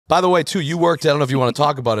By the way, too, you worked. I don't know if you want to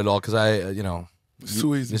talk about it all because it's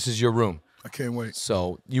too easy. This is your room. I can't wait.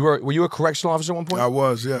 So were you a correctional officer at one point? I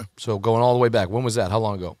was, yeah. So going all the way back. When was that? How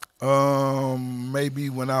long ago? Maybe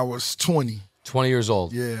when I was 20. 20 years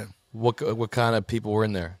old. Yeah. What kind of people were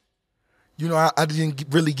in there? You know, I didn't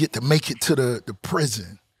really get to make it to the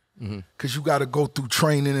prison because you got to go through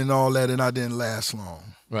training and all that, and I didn't last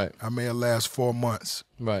long. Right. I may have last 4 months.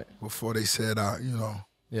 Right. Before they said,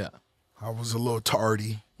 yeah, I was a little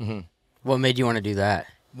tardy. What made you want to do that?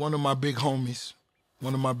 One of my big homies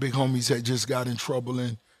had just got in trouble,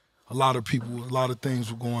 and a lot of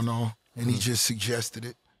things were going on, and he just suggested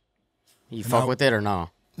it. You fuck with it or no?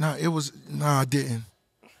 No, I didn't.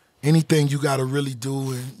 Anything you got to really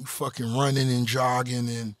do, and you fucking running and jogging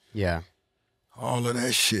and all of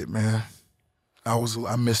that shit, man.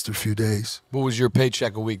 I missed a few days. What was your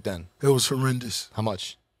paycheck a week then? It was horrendous. How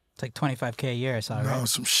much? It's like $25K a year, I saw, right? No,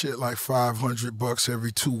 some shit like $500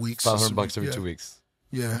 every 2 weeks. $500 every 2 weeks.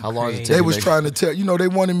 Yeah. How long did it take? They was trying to tell, they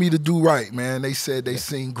wanted me to do right, man. They said they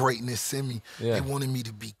seen greatness in me. Yeah. They wanted me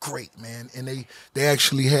to be great, man. And they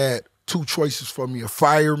actually had 2 choices for me, a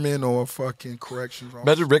fireman or a fucking corrections officer.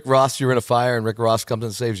 Imagine Rick Ross, you're in a fire and Rick Ross comes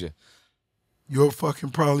and saves you. You'll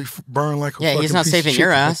fucking probably burn like a fucking he's not piece saving of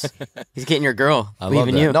your chicken. ass. He's getting your girl. I love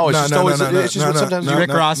leaving that. you. No, it's just sometimes Rick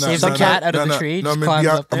Ross saves a cat out of the tree, just climbs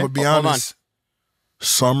up there. I'm going to be honest.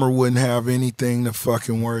 Summer wouldn't have anything to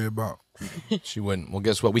fucking worry about. She wouldn't. Well,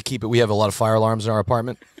 guess what? We keep it. We have a lot of fire alarms in our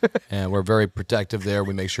apartment, and we're very protective there.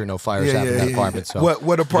 We make sure no fires happen in that apartment. So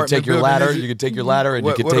what apartment? You take your ladder. You can take your ladder, and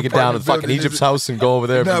you can take it down to fucking Egypt's house and go over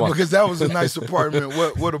there. No, because that was a nice apartment.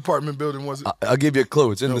 What apartment building was it? I'll give you a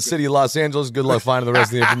clue. It's in the city of Los Angeles. Good luck finding the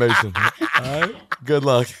rest of the information. All right. Good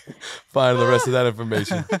luck finding the rest of that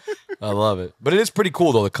information. I love it, but it is pretty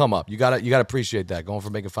cool though. The come up, you gotta appreciate that. Going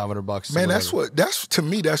from making $500. Man, that's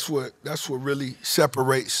what really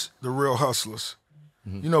separates the real hustlers.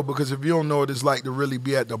 Because if you don't know what it's like to really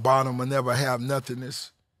be at the bottom and never have nothing,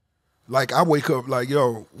 it's like I wake up like,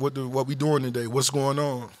 yo, what we doing today? What's going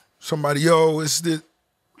on? Somebody, it's this.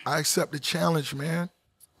 I accept the challenge, man.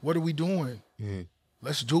 What are we doing?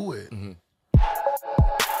 Let's do it.